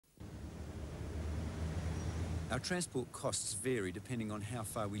Our transport costs vary depending on how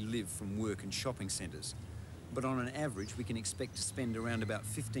far we live from work and shopping centres. But on an average, we can expect to spend around about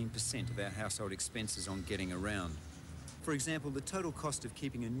 15% of our household expenses on getting around. For example, the total cost of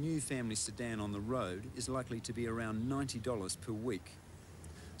keeping a new family sedan on the road is likely to be around $90 per week.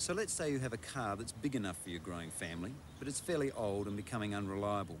 So let's say you have a car that's big enough for your growing family, but it's fairly old and becoming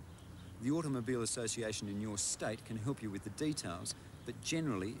unreliable. The Automobile Association in your state can help you with the details, but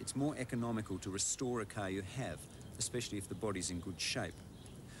generally it's more economical to restore a car you have, especially if the body's in good shape.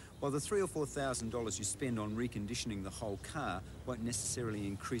 While the $3,000 or $4,000 you spend on reconditioning the whole car won't necessarily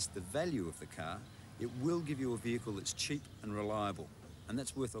increase the value of the car, it will give you a vehicle that's cheap and reliable, and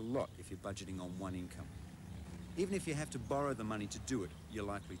that's worth a lot if you're budgeting on one income. Even if you have to borrow the money to do it, you're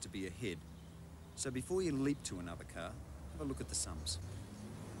likely to be ahead. So before you leap to another car, have a look at the sums.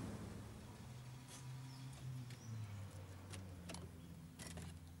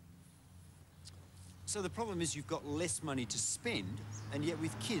 So the problem is you've got less money to spend, and yet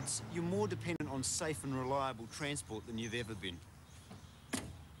with kids, you're more dependent on safe and reliable transport than you've ever been.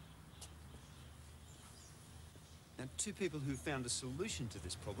 Now, two people who found a solution to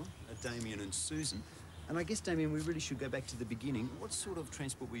this problem are Damien and Susan. And I guess, Damien, we really should go back to the beginning. What sort of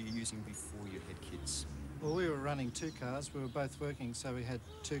transport were you using before you had kids? Well, we were running two cars. We were both working, so we had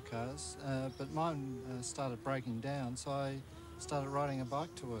two cars. But mine started breaking down, so I started riding a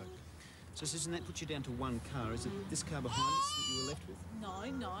bike to work. So, Susan, that put you down to one car. Is it this car behind us that you were left with? No.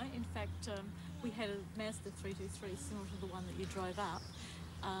 In fact, we had a Mazda 323 similar to the one that you drove up.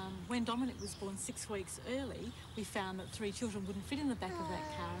 When Dominic was born 6 weeks early, we found that 3 children wouldn't fit in the back of that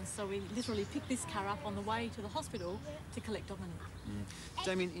car, and so we literally picked this car up on the way to the hospital to collect Dominic.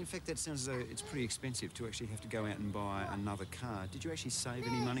 Damien, in fact, that sounds as though it's pretty expensive to actually have to go out and buy another car. Did you actually save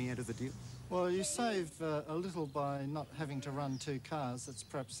any money out of the deal? Well, you save a little by not having to run two cars. That's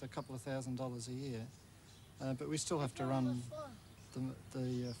perhaps a couple of $1,000s a year. But we still have to run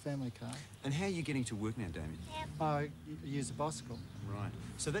the family car. And how are you getting to work now, Damien? I use a bicycle. Right.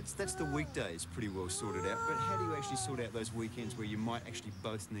 So that's the weekdays pretty well sorted out. But how do you actually sort out those weekends where you might actually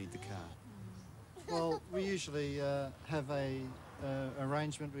both need the car? Well, we usually have a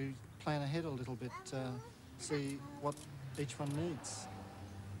arrangement. We plan ahead a little bit, see what each one needs.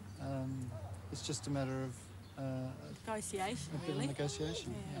 It's just a matter of negotiation, a bit of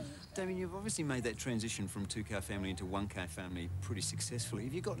negotiation. Yeah. Damien, you've obviously made that transition from two-car family into one-car family pretty successfully.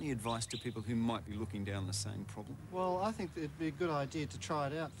 Have you got any advice to people who might be looking down the same problem? Well, I think it'd be a good idea to try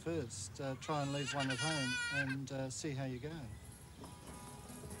it out first. Try and leave one at home and see how you go.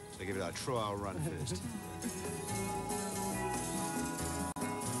 So give it a trial run first.